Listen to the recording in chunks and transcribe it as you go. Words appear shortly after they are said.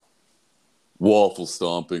Waffle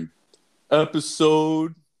stomping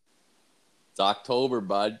episode. It's October,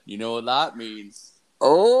 bud. You know what that means.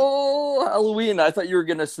 Oh, Halloween. I thought you were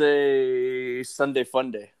going to say Sunday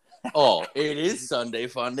Fun Day. Oh, it is Sunday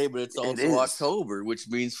Fun Day, but it's also October, which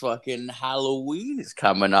means fucking Halloween is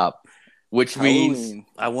coming up. Which means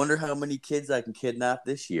I wonder how many kids I can kidnap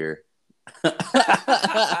this year.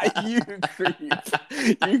 You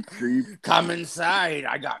creep. Come inside.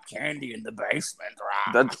 I got candy in the basement.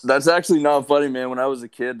 That's actually not funny, man. When I was a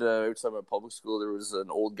kid, outside my public school, there was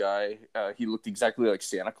an old guy. He looked exactly like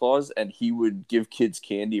Santa Claus, and he would give kids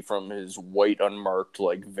candy from his white unmarked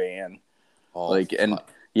van.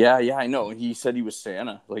 Yeah, I know. He said he was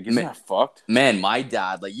Santa. Isn't that fucked? Man, my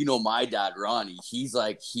dad, my dad, Ronnie, he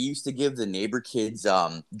used to give the neighbor kids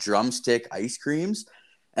drumstick ice creams.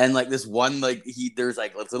 And this one, there's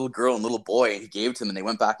this little girl and little boy, and he gave it to them, and they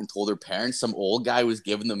went back and told their parents some old guy was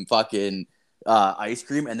giving them fucking ice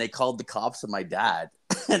cream, and they called the cops on my dad.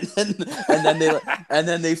 and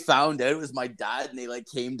then they found out it was my dad, and they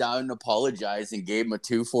came down and apologized and gave him a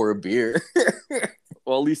 2 for a beer.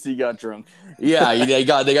 Well, at least he got drunk. Yeah, they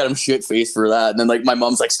got him shit faced for that. And then my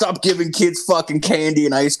mom's like, stop giving kids fucking candy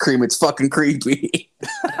and ice cream. It's fucking creepy.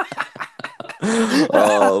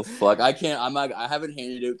 Oh fuck! I haven't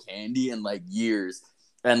handed out candy in years,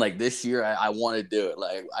 and this year I want to do it.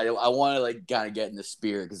 I want to kind of get in the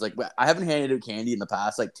spirit because I haven't handed out candy in the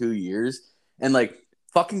past 2 years, and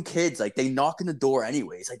fucking kids they knock on the door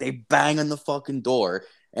anyways. They bang on the fucking door,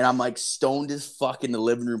 and I'm stoned as fuck in the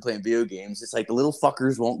living room playing video games. It's the little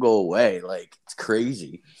fuckers won't go away. It's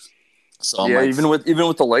crazy. So yeah, even with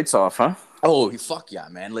the lights off, huh? Oh fuck yeah,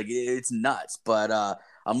 man! It's nuts, but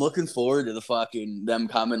I'm looking forward to the fucking them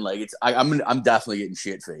coming. I'm definitely getting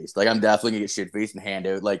shit faced. I'm definitely gonna get shit faced and hand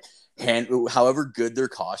out however good their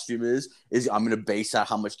costume is I'm gonna base out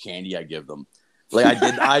how much candy I give them.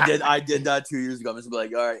 I did that 2 years ago. I'm just all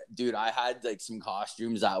right, dude. I had some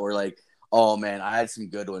costumes that were oh man, I had some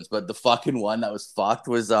good ones, but the fucking one that was fucked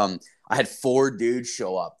was I had 4 dudes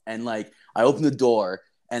show up, and I opened the door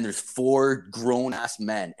and there's 4 grown ass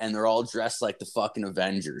men, and they're all dressed like the fucking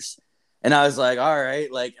Avengers. And I was all right,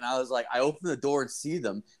 and I was I opened the door and see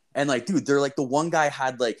them, and dude, they're the one guy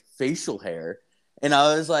had facial hair, and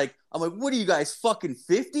I was I'm what are you guys, fucking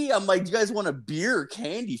 50? I'm do you guys want a beer or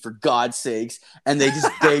candy, for God's sakes? And they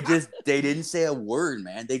didn't say a word,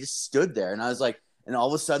 man. They just stood there, and I was and all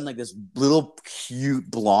of a sudden this little cute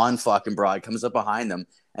blonde fucking broad comes up behind them,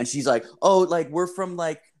 and she's oh, we're from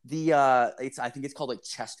I think it's called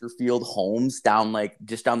Chesterfield Homes down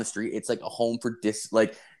just down the street. It's a home for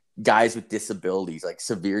guys with disabilities,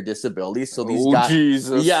 severe disabilities. So these guys,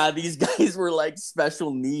 Jesus. Yeah, these guys were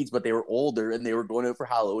special needs, but they were older and they were going out for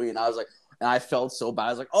Halloween. And I was and I felt so bad.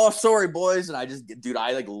 I was oh, sorry, boys. And I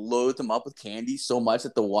loaded them up with candy so much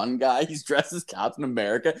that the one guy, he's dressed as Captain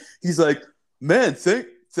America. He's man,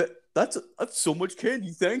 that's so much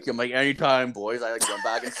candy. Thank you. I'm anytime, boys. I went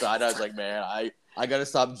back inside. I was man, I gotta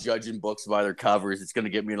stop judging books by their covers. It's gonna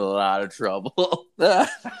get me in a lot of trouble.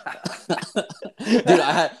 Dude,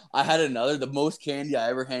 I had another. The most candy I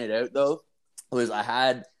ever handed out though was I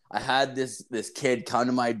had this kid come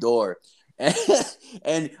to my door,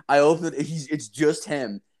 and I opened it. It's just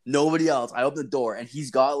him, nobody else. I opened the door, and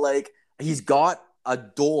he's got a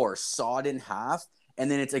door sawed in half,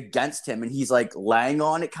 and then it's against him, and he's laying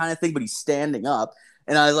on it kind of thing, but he's standing up.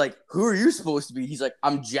 And I was who are you supposed to be? He's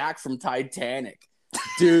I'm Jack from Titanic.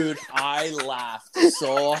 Dude, I laughed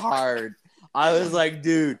so hard. I was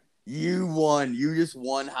dude, you won. You just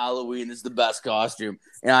won Halloween. This is the best costume.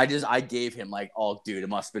 And I gave him oh, dude, it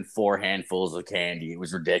must have been 4 handfuls of candy. It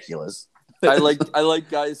was ridiculous. I like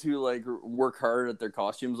guys who work hard at their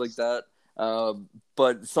costumes like that.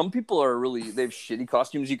 But some people they have shitty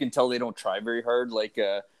costumes. You can tell they don't try very hard.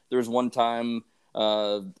 There was one time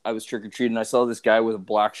I was trick-or-treating. I saw this guy with a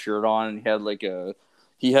black shirt on, and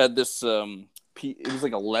he had this it was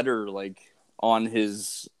a letter on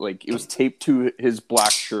his it was taped to his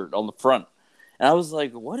black shirt on the front. And I was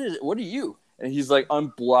what are you? And he's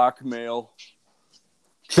I'm blackmail.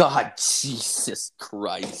 God, Jesus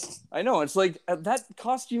Christ. I know. It's that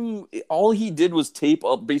costume, all he did was tape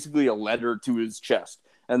up basically a letter to his chest,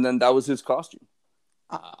 and then that was his costume.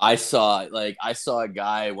 I saw a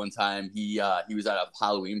guy one time. He was at a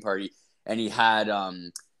Halloween party, and he had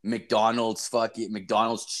McDonald's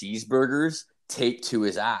cheeseburgers taped to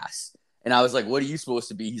his ass. And I was what are you supposed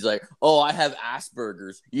to be? He's oh, I have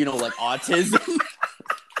Asperger's, autism.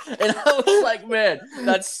 And I was man,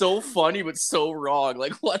 that's so funny but so wrong.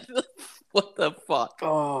 What the What the fuck?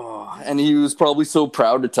 Oh, and he was probably so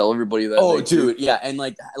proud to tell everybody that. Oh, dude, yeah, and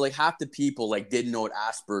like half the people like didn't know what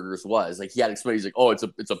Asperger's was. Like he had explained, he's like, oh, it's a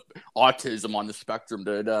autism on the spectrum.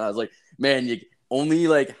 Dude. I was like, man, only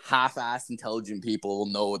like half-assed intelligent people will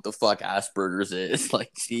know what the fuck Asperger's is.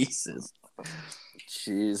 Like, Jesus.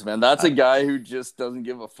 Jeez, man, that's a guy who just doesn't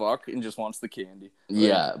give a fuck and just wants the candy.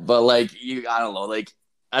 Yeah, but like I don't know, like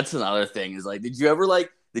that's another thing is like, did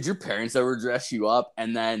your parents ever dress you up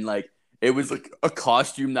and then like it was like a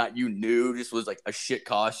costume that you knew just was like a shit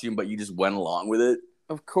costume, but you just went along with it?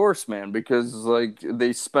 Of course, man, because like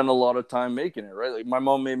they spent a lot of time making it, right? Like my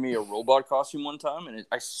mom made me a robot costume one time, and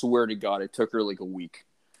I swear to God, it took her like a week,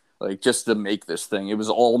 like just to make this thing. It was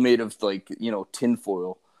all made of like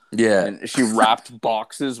tinfoil. Yeah, and she wrapped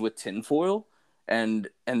boxes with tinfoil, and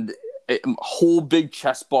a whole big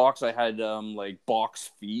chest box. I had like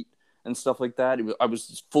box feet and stuff like that. I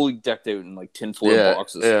was fully decked out in like tinfoil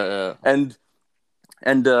boxes. Yeah. And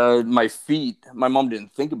my feet. My mom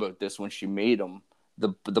didn't think about this when she made them.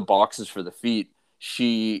 The boxes for the feet.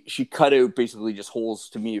 She cut out basically just holes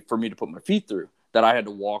for me to put my feet through. That I had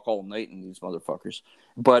to walk all night in these motherfuckers.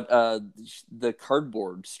 But the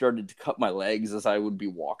cardboard started to cut my legs as I would be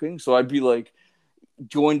walking. So I'd be like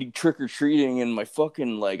joining trick-or-treating and my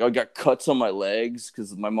fucking like I got cuts on my legs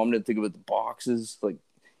because my mom didn't think about the boxes, like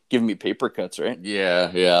giving me paper cuts, right?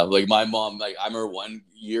 Yeah. Like my mom, like I remember one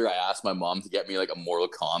year I asked my mom to get me like a Mortal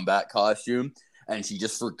Kombat costume and she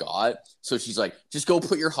just forgot. So she's like, just go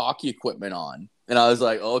put your hockey equipment on. And I was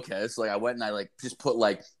like, okay. So like I went and I like just put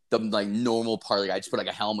like the like normal part, like I just put like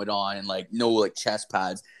a helmet on and like no like chest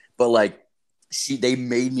pads, but like they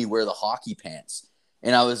made me wear the hockey pants,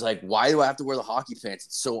 and I was like, why do I have to wear the hockey pants?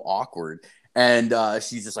 It's so awkward. And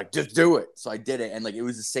she's just like, just do it. So I did it, and like it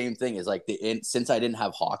was the same thing as like since I didn't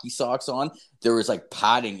have hockey socks on, there was like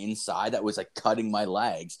padding inside that was like cutting my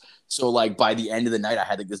legs. So like by the end of the night, I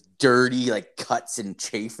had like this dirty like cuts and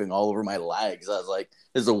chafing all over my legs. I was like,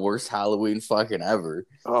 this is the worst Halloween fucking ever.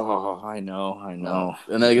 Oh, I know.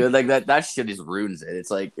 And like that shit just ruins it.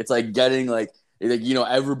 It's like getting like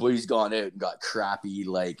everybody's gone out and got crappy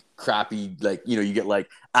like you get like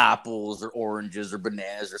apples or oranges or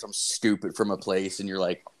bananas or something stupid from a place, and you're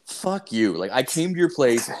like, fuck you. Like I came to your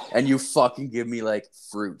place and you fucking give me like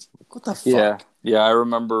fruit. What the fuck? Yeah. I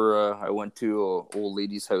remember I went to a old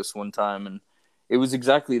lady's house one time, and it was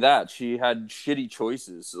exactly that. She had shitty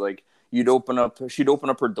choices. Like she'd open up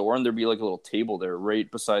her door and there'd be like a little table there right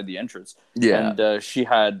beside the entrance. Yeah. And she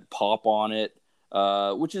had pop on it,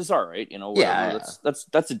 which is all right, whatever. Yeah.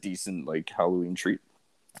 That's a decent like Halloween treat.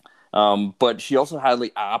 But she also had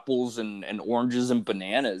like apples and oranges and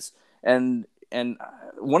bananas, and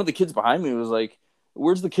one of the kids behind me was like,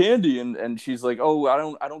 where's the candy? And she's like, oh,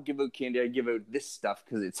 I don't give out candy, I give out this stuff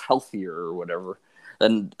because it's healthier or whatever.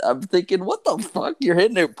 And I'm thinking, what the fuck? You're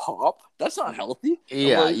hitting out pop? That's not healthy.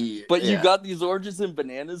 Yeah. But you got these oranges and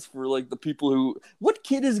bananas for like the people who. What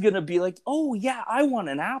kid is gonna be like, oh yeah, I want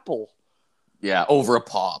an apple? Yeah, over a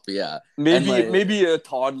pop. Yeah, maybe a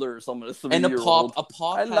toddler or someone. And a pop.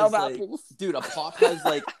 I love apples, dude. A pop has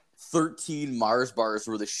like 13 Mars bars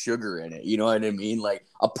worth of sugar in it. You know what I mean? Like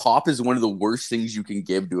a pop is one of the worst things you can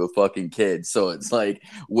give to a fucking kid. So it's like,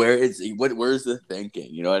 where's the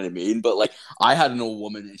thinking? You know what I mean? But like, I had an old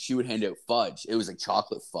woman and she would hand out fudge. It was like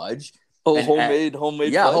chocolate fudge. Oh, homemade.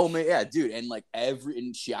 Yeah, fudge? Homemade. Yeah, dude. And like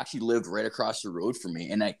and she actually lived right across the road from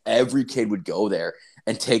me. And like every kid would go there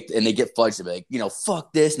and they get fudge. They'd be like,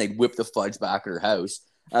 fuck this, and they'd whip the fudge back at her house.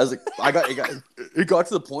 I was like, it got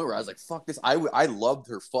to the point where I was like, fuck this. I loved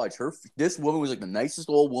her fudge. This woman was like the nicest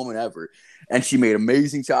old woman ever, and she made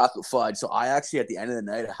amazing chocolate fudge. So I actually, at the end of the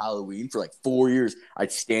night of Halloween for like 4 years,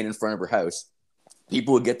 I'd stand in front of her house.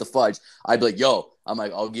 People would get the fudge. I'd be like, yo, I'm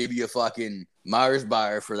like, I'll give you a fucking Mars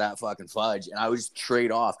bar for that fucking fudge, and I would just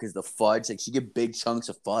trade off because the fudge, like, she'd get big chunks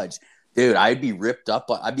of fudge. Dude, I'd be ripped up.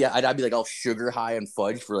 I'd be like all sugar high on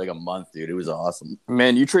fudge for like a month, dude. It was awesome.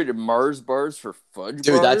 Man, you traded Mars bars for fudge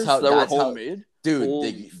dude, bars? That's were homemade?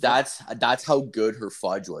 Dude, that's how good her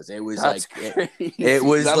fudge was. It was that's like it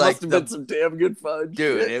was that like must have been some damn good fudge.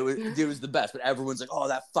 Dude, it was the best. But everyone's like, oh,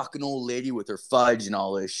 that fucking old lady with her fudge and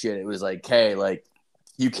all this shit. It was like, hey, like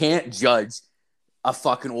you can't judge a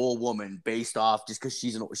fucking old woman based off just because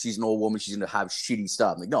she's an old woman, she's gonna have shitty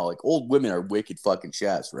stuff. Like, no, like old women are wicked fucking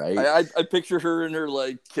chefs, right? I picture her in her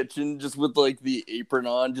like kitchen just with like the apron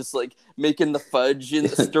on, just like making the fudge and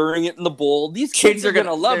stirring it in the bowl. These kids are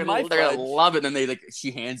gonna love my fudge. They're gonna love it. And then they like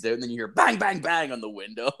she hands it, and then you hear bang, bang, bang on the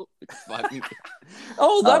window.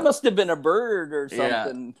 Oh, that must have been a bird or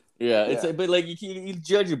something. Yeah. It's like, but like you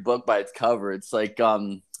judge a book by its cover. It's like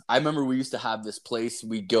I remember we used to have this place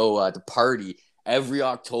we'd go to party. every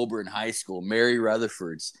October in high school. Mary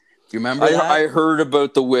Rutherford's. Do you remember that? I heard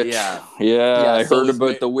about the witch. Yeah, I so heard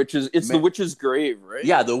about the witch's. It's the witch's grave, right?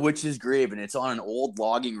 Yeah, the witch's grave, and it's on an old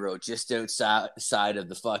logging road just outside of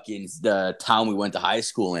the town we went to high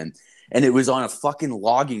school in, and it was on a fucking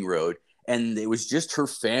logging road, and it was just her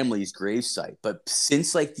family's gravesite. But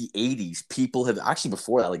since like the 80s, people have actually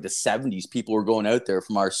before that, like the 70s, people were going out there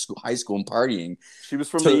from our high school and partying. She was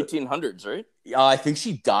from the 1800s, right? I think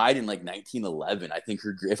she died in like 1911. I think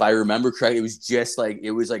if I remember correctly, it was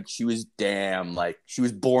like she was she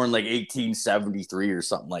was born like 1873 or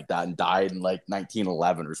something like that and died in like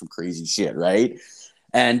 1911 or some crazy shit, right?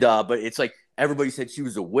 And but it's like everybody said she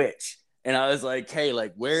was a witch. And I was like, hey,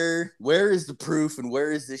 like where is the proof and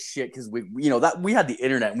where is this shit? Because we had the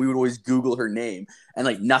internet and we would always Google her name and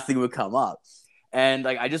like nothing would come up. And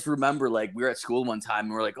like I just remember like we were at school one time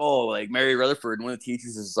and we're like, oh, like Mary Rutherford, and one of the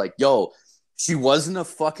teachers is like, yo, she wasn't a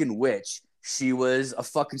fucking witch. She was a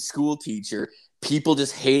fucking school teacher. People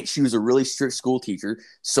just she was a really strict school teacher,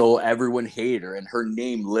 so everyone hated her, and her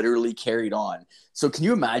name literally carried on. So can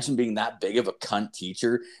you imagine being that big of a cunt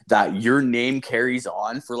teacher that your name carries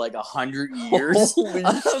on for like 100 years? Holy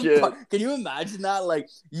shit. Can you imagine that? Like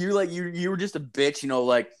you were just a bitch,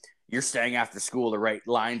 like you're staying after school to write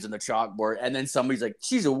lines on the chalkboard, and then somebody's like,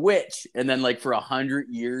 she's a witch, and then like for 100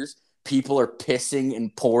 years people are pissing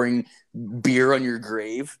and pouring beer on your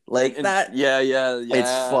grave like that. Yeah.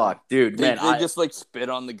 It's fucked, dude. They just like spit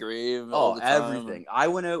on the grave. All the time. Everything. I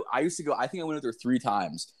went out. I used to go. I think I went out there 3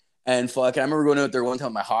 times. And fuck, I remember going out there one time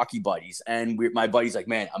with my hockey buddies, and my buddy's like,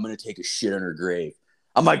 "Man, I'm gonna take a shit on her grave."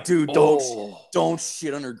 I'm like, "Dude, don't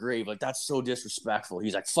shit on her grave. Like that's so disrespectful."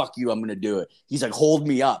 He's like, "Fuck you, I'm gonna do it." He's like, "Hold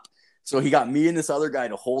me up." So he got me and this other guy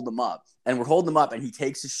to hold him up, and we're holding him up, and he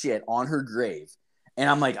takes a shit on her grave. And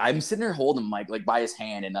I'm like, I'm sitting there holding him like by his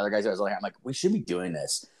hand, and the other guys are like, I'm like, we should be doing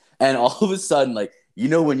this. And all of a sudden, like,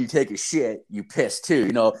 when you take a shit, you piss too.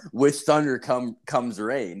 With thunder comes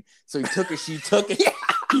rain. So he took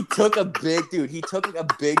a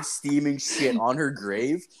big steaming shit on her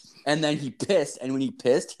grave, and then he pissed. And when he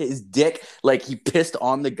pissed, his dick, like he pissed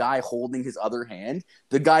on the guy holding his other hand.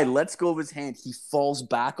 The guy lets go of his hand. He falls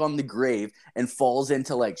back on the grave and falls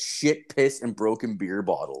into like shit, piss, and broken beer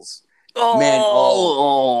bottles. Oh, man,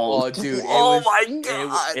 dude! My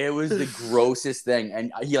god! It was the grossest thing,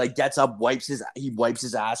 and he like gets up, wipes his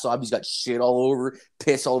ass off. He's got shit all over,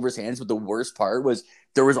 piss all over his hands. But the worst part was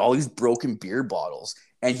there was all these broken beer bottles,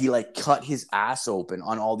 and he like cut his ass open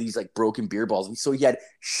on all these like broken beer bottles, and so he had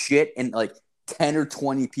shit and like 10 or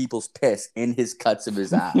 20 people's piss in his cuts of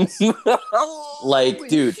his ass. Like,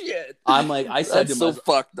 dude, shit. I'm like, I said That's to him, so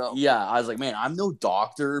fucked up. Yeah, I was like, man, I'm no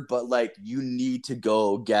doctor, but like, you need to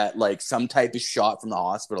go get like some type of shot from the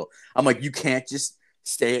hospital. I'm like, you can't just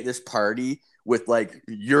stay at this party with like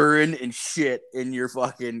urine and shit in your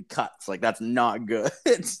fucking cuts. Like, that's not good.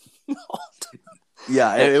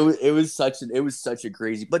 Yeah, it was such a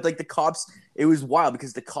crazy, but like the cops, it was wild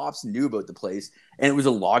because the cops knew about the place, and it was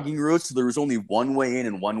a logging road, so there was only one way in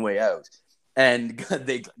and one way out, and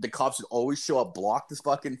the cops would always show up, block this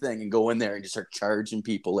fucking thing, and go in there and just start charging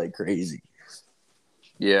people like crazy.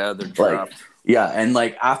 Yeah, they're trapped. Yeah, and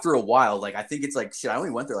like after a while, like I think it's like shit. I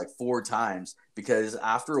only went there like 4 times because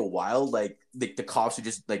after a while, like the cops would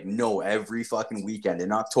just like know every fucking weekend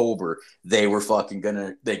in October they were fucking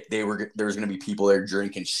gonna there was gonna be people there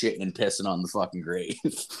drinking, shitting, and pissing on the fucking grave.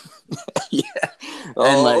 Yeah,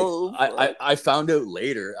 and like I found out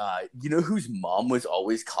later, whose mom was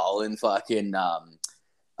always calling fucking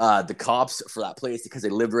the cops for that place because they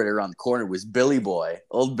lived right around the corner was Billy Boy,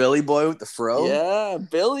 old Billy Boy with the fro. Yeah,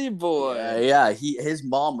 Billy Boy. Yeah. His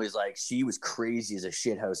mom was like, she was crazy as a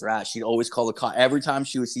shithouse rat. She'd always call the cop every time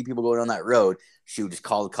she would see people going on that road. She would just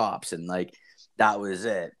call the cops, and like that was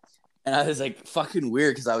it. And I was like, fucking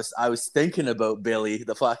weird because I was thinking about Billy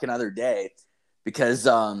the fucking other day because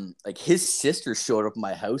like his sister showed up at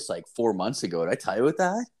my house like 4 months ago. Did I tell you about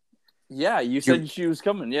that? Yeah, you said she was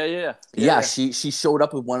coming. Yeah. She showed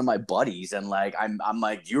up with one of my buddies, and like I'm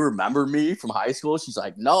like, do you remember me from high school? She's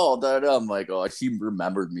like, no. I'm like, oh, she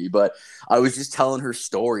remembered me, but I was just telling her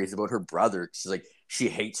stories about her brother. She's like, she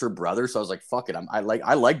hates her brother, so I was like, fuck it. I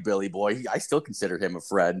like Billy Boy. I still consider him a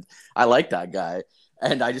friend. I like that guy,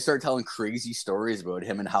 and I just started telling crazy stories about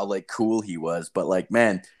him and how like cool he was. But like,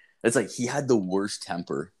 man, it's like he had the worst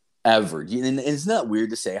temper ever. And isn't that weird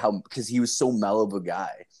to say how because he was so mellow of a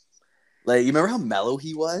guy. Like, you remember how mellow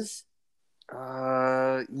he was?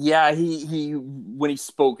 Yeah, he when he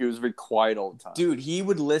spoke, he was very quiet all the time. Dude, he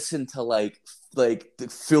would listen to like the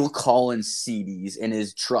Phil Collins CDs in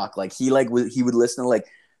his truck. Like he would listen to like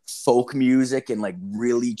folk music and like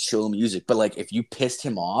really chill music. But like if you pissed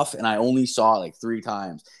him off, and I only saw it like 3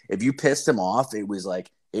 times, if you pissed him off, it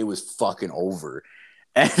was fucking over.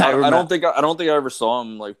 And I don't think I ever saw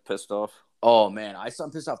him like pissed off. Oh man, I saw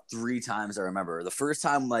him pissed off 3 times. I remember the first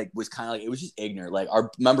time like was kind of like it was just ignorant. Like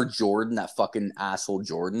remember Jordan, that fucking asshole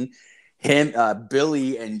Jordan, him,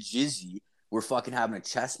 Billy and Jizzy were fucking having a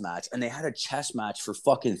chess match, and they had a chess match for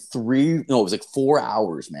fucking it was like 4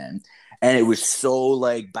 hours, man, and it was so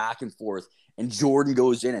like back and forth. And Jordan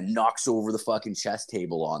goes in and knocks over the fucking chess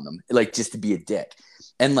table on them, like just to be a dick.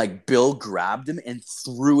 And like Bill grabbed him and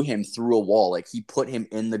threw him through a wall. Like he put him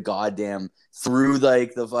in the goddamn through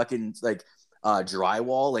like the fucking like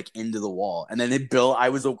drywall like into the wall. And then I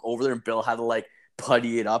was over there and Bill had to like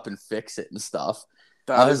putty it up and fix it and stuff.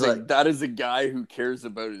 That is a guy who cares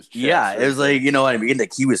about his chess. Yeah, it was like, you know what I mean?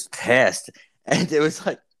 Like he was pissed. And it was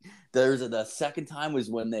like the second time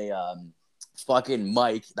was when they fucking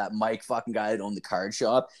Mike fucking guy that owned the card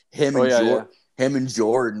shop, him and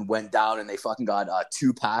Jordan went down and they fucking got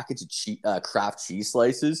 2 packets of Kraft cheese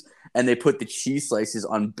slices, and they put the cheese slices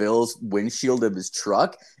on Bill's windshield of his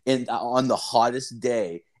truck on the hottest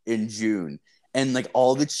day in June. And like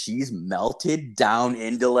all the cheese melted down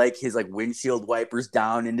into like his like windshield wipers,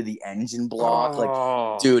 down into the engine block.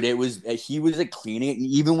 Like, dude, he was like cleaning it, and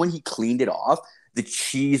even when he cleaned it off, the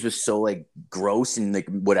cheese was so like gross and like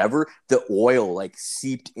whatever, the oil like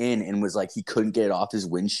seeped in and was like he couldn't get it off his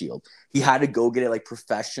windshield. He had to go get it like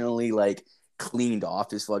professionally like cleaned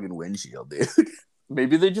off his fucking windshield, dude.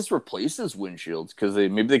 Maybe they just replaced his windshields because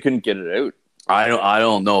maybe they couldn't get it out. I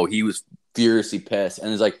don't know. He was furiously pissed,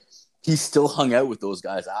 and it's like he still hung out with those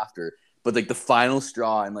guys after. But like the final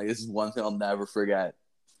straw, and like this is one thing I'll never forget,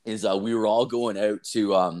 is we were all going out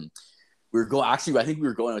to I think we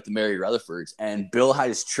were going out to Mary Rutherford's, and Bill had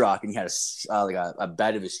his truck, and he had a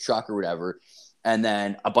bed of his truck or whatever, and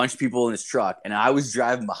then a bunch of people in his truck, and I was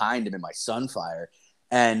driving behind him in my Sunfire,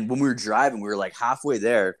 and when we were driving, we were like halfway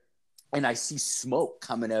there, and I see smoke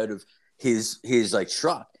coming out of his like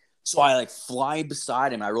truck, so I like fly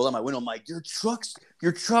beside him, and I roll out my window, I'm like, your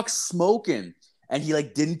truck's smoking, and he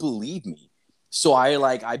like didn't believe me. So I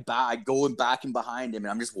go back and behind him,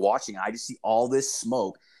 and I'm just watching. I just see all this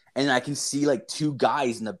smoke. And I can see like 2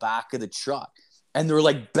 guys in the back of the truck, and they're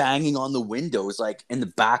like banging on the windows, like in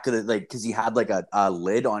the back of the, like, cause he had like a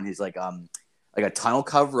lid on his, like a tunnel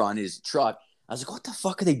cover on his truck. I was like, what the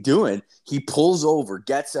fuck are they doing? He pulls over,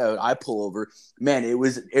 gets out. I pull over, man. It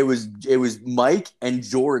was Mike and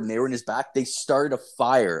Jordan. They were in his back. They started a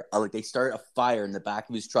fire. In the back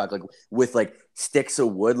of his truck, like with like sticks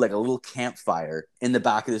of wood, like a little campfire in the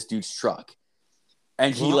back of this dude's truck.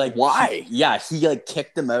 And he like, why? He like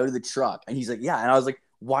kicked them out of the truck. And he's like, yeah. And I was like,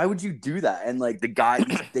 why would you do that? And like the guy,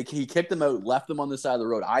 he kicked them out, left them on the side of the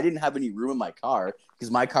road. I didn't have any room in my car because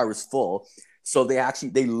my car was full. So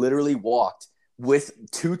they literally walked with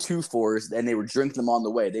 2 2.4s, and they were drinking them on the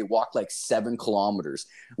way. They walked like 7 kilometers.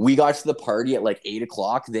 We got to the party at like 8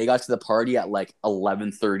 o'clock. They got to the party at like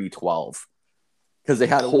 11:30, 12. Because they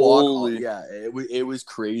had to walk. Yeah, it was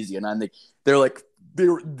crazy. And I'm like, they're like,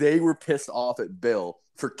 they were pissed off at Bill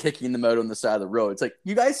for kicking them out on the side of the road. It's like,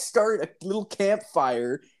 you guys start a little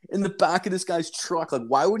campfire in the back of this guy's truck. Like,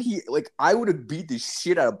 why would he, like, I would have beat the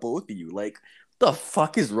shit out of both of you. Like, the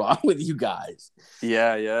fuck is wrong with you guys?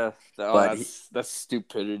 Yeah. That's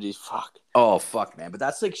stupidity. Fuck. Oh, fuck, man. But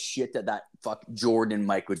that's like shit that fuck Jordan and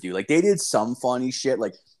Mike would do. Like, they did some funny shit.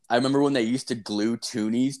 Like, I remember when they used to glue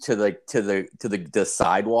toonies to the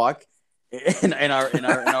sidewalk in our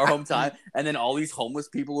hometown, and then all these homeless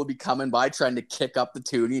people would be coming by trying to kick up the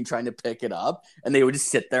toonie and trying to pick it up, and they would just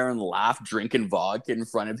sit there and laugh, drinking vodka in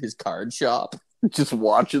front of his card shop, just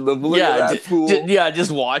watching them.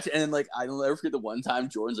 Just watch. And then like I'll never forget the one time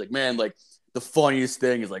Jordan's like, man, like the funniest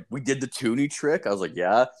thing is like we did the toonie trick. I was like,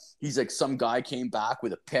 yeah. He's like, some guy came back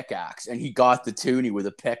with a pickaxe and he got the toonie with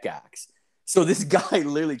a pickaxe. So this guy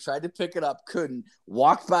literally tried to pick it up, couldn't,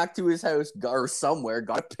 walked back to his house or somewhere,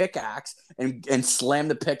 got a pickaxe, and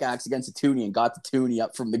slammed the pickaxe against the toonie and got the toonie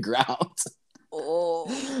up from the ground. Oh,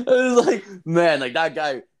 it was like, man, like that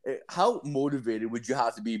guy, how motivated would you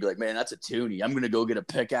have to be like, man, that's a toonie. I'm going to go get a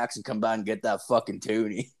pickaxe and come back and get that fucking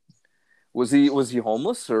toonie. Was he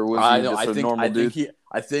homeless, or was he just a normal dude?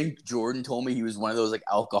 I think Jordan told me he was one of those like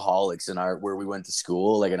alcoholics where we went to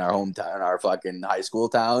school, like in our hometown, in our fucking high school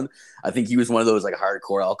town. I think he was one of those like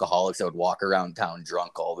hardcore alcoholics that would walk around town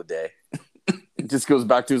drunk all the day. Just goes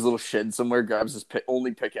back to his little shed somewhere, grabs his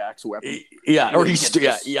only pickaxe weapon. Or he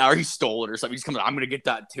stole it or something. He's coming, I'm gonna get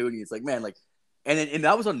that too. And it's like, man, like, and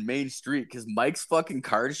that was on Main Street because Mike's fucking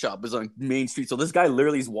card shop is on Main Street. So this guy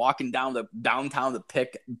literally is walking downtown the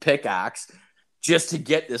pickaxe, just to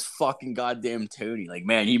get this fucking goddamn toonie. Like,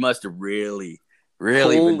 man, he must have really been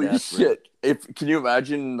Holy desperate. shit! Can you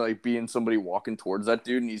imagine like being somebody walking towards that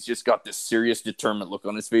dude and he's just got this serious, determined look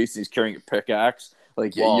on his face and he's carrying a pickaxe?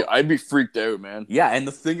 Like, Well, I'd be freaked out, man. Yeah, and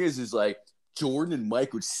the thing is like Jordan and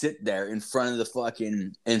Mike would sit there in front of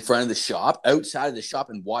the shop, outside of the shop,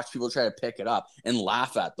 and watch people try to pick it up and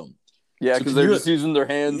laugh at them. Yeah, because they're just using their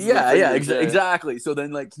hands. Yeah, exactly. So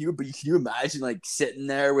then, like, can you imagine like sitting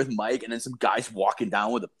there with Mike, and then some guys walking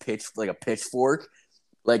down with a pitchfork,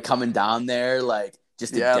 like coming down there, like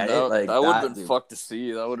just to get it. Like that would have been fucked to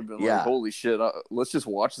see. That would have been like, holy shit! Let's just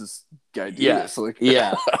watch this guy do this. Like,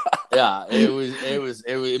 yeah.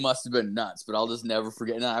 It must have been nuts. But I'll just never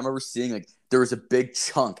forget. And I remember seeing like there was a big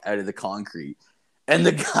chunk out of the concrete. And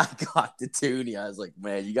the guy got the toonie. I was like,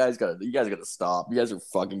 man, you guys gotta stop. You guys are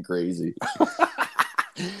fucking crazy.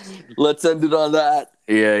 Let's end it on that.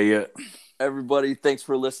 Yeah. Everybody, thanks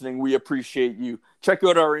for listening. We appreciate you. Check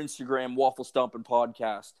out our Instagram, Waffle Stomping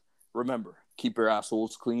Podcast. Remember, keep your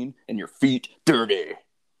assholes clean and your feet dirty.